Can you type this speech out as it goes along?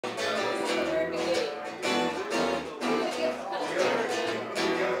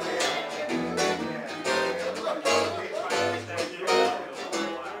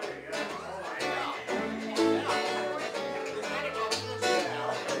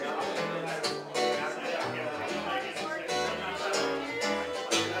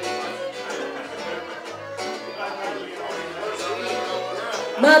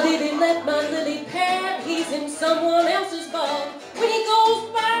My baby left my lily pad, he's in someone else's ball. When he goes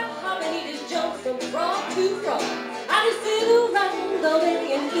by hopping, he just jumps from frog to frog. I just sit around all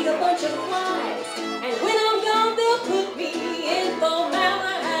day and eat a bunch of flies. And when I'm gone, they'll put me in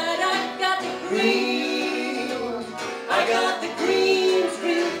formaldehyde. I got the green, I got the greens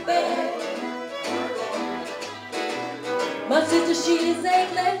real bad. My sister, she is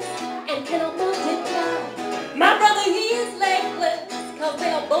eggless and cannot multiply. My brother, he is legless, cause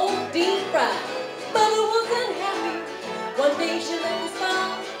they are both deep fried. Mother wasn't happy, one day she left the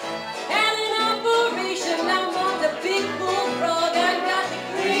spot. Had an operation, now I'm on the big bullfrog. I got the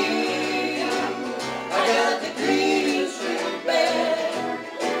green, I got the green street bag.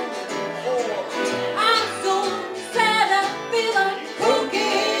 I'm so sad I feel like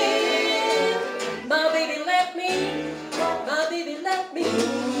croaking. My baby left me, my baby left me,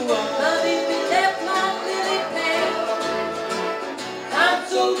 my baby left my lily pad. I'm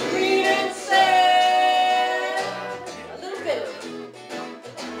so green and sad. A little bit.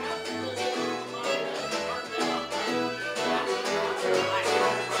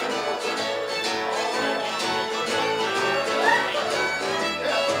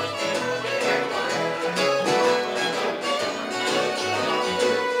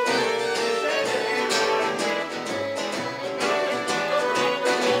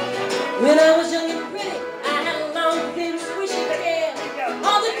 When I